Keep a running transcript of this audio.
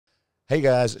Hey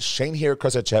guys, Shane here at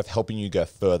CrossFit Chef, helping you go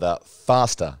further,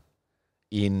 faster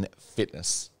in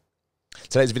fitness.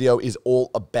 Today's video is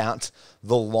all about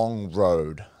the long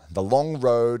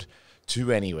road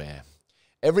to anywhere.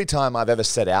 Every time I've ever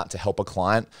set out to help a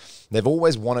client, they've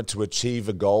always wanted to achieve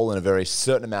a goal in a very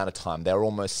certain amount of time. They're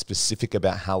almost specific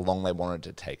about how long they want it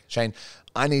to take. Shane,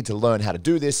 I need to learn how to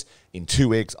do this in 2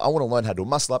 weeks. I want to learn how to do a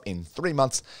muscle up in 3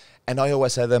 months. And I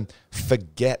always say to them,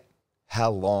 forget how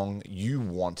long you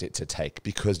want it to take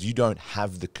because you don't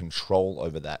have the control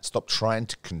over that. Stop trying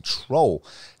to control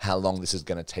how long this is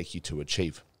going to take you to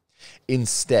achieve.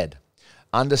 Instead,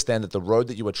 understand that the road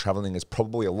that you are traveling is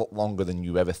probably a lot longer than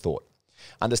you ever thought.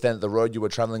 Understand that the road you are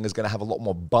traveling is going to have a lot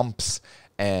more bumps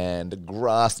and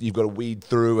grass that you've got to weed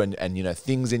through and you know,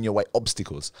 things in your way,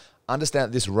 obstacles. Understand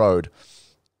that this road,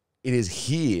 it is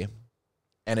here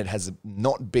and it has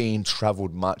not been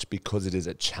traveled much because it is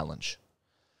a challenge.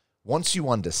 Once you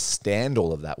understand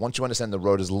all of that, once you understand the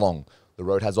road is long, the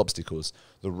road has obstacles,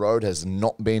 the road has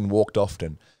not been walked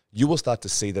often, you will start to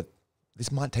see that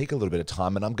this might take a little bit of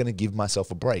time and I'm going to give myself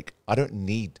a break. I don't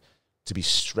need to be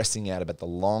stressing out about the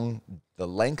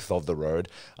length of the road.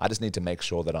 I just need to make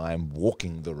sure that I am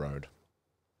walking the road.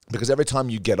 Because every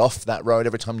time you get off that road,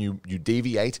 every time you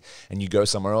deviate and you go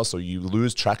somewhere else or you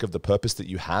lose track of the purpose that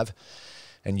you have,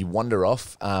 and you wander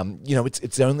off, you know,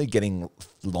 it's only getting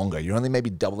longer. You're only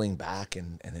maybe doubling back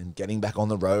and then getting back on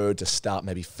the road to start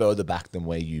maybe further back than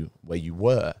where you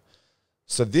were.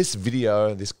 So this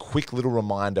video, this quick little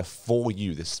reminder for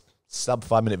you, this sub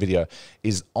 5-minute video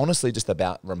is honestly just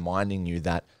about reminding you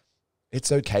that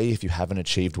it's okay if you haven't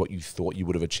achieved what you thought you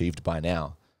would have achieved by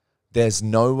now. There's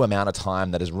no amount of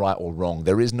time that is right or wrong.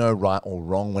 There is no right or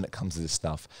wrong when it comes to this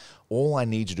stuff. All I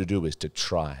need you to do is to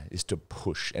try, is to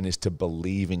push, and is to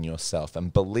believe in yourself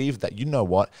and believe that, you know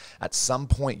what, at some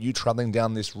point you traveling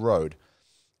down this road,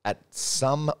 at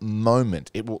some moment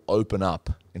it will open up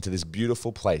into this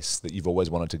beautiful place that you've always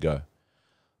wanted to go.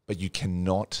 But you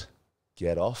cannot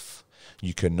get off.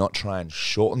 You cannot try and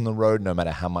shorten the road no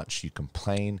matter how much you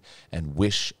complain and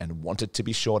wish and want it to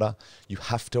be shorter. You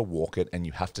have to walk it and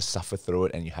you have to suffer through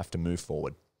it and you have to move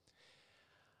forward.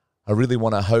 I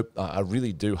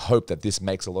really do hope that this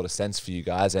makes a lot of sense for you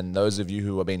guys, and those of you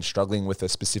who have been struggling with a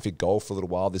specific goal for a little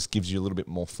while, this gives you a little bit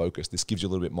more focus. This gives you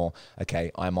a little bit more,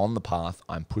 okay, I'm on the path,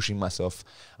 I'm pushing myself,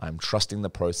 I'm trusting the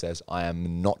process, I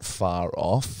am not far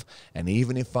off, and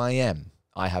even if I am,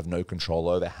 I have no control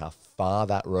over how far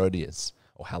that road is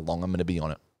or how long I'm going to be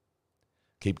on it.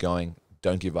 Keep going,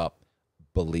 don't give up,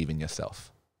 believe in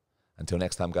yourself. Until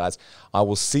next time, guys, I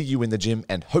will see you in the gym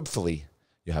and hopefully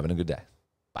you're having a good day.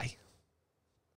 Bye.